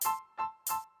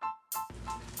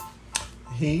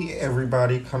Hey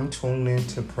everybody, come tune in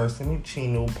to Preston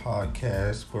Chino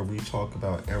podcast where we talk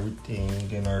about everything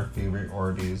and our favorite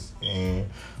artists and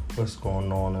what's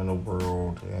going on in the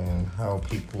world and how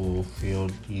people feel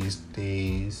these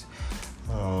days.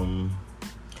 Um,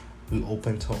 we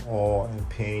open to all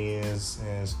opinions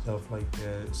and stuff like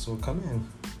that. So come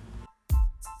in.